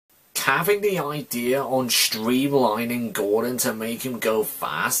having the idea on streamlining Gordon to make him go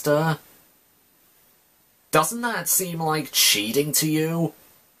faster, doesn't that seem like cheating to you?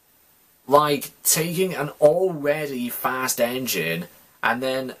 Like taking an already fast engine and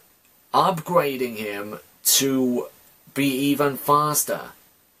then upgrading him to be even faster.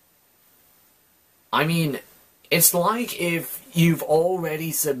 I mean, it's like if you've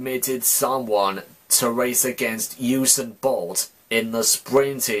already submitted someone to race against Usain Bolt in the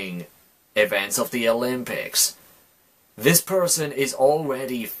sprinting events of the Olympics. This person is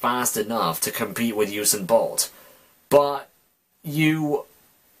already fast enough to compete with Usain Bolt, but you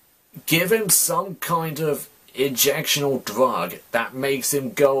give him some kind of injectional drug that makes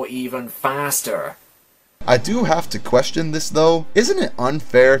him go even faster. I do have to question this though. Isn't it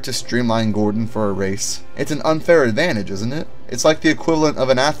unfair to streamline Gordon for a race? It's an unfair advantage, isn't it? It's like the equivalent of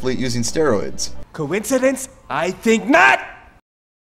an athlete using steroids. Coincidence? I think not!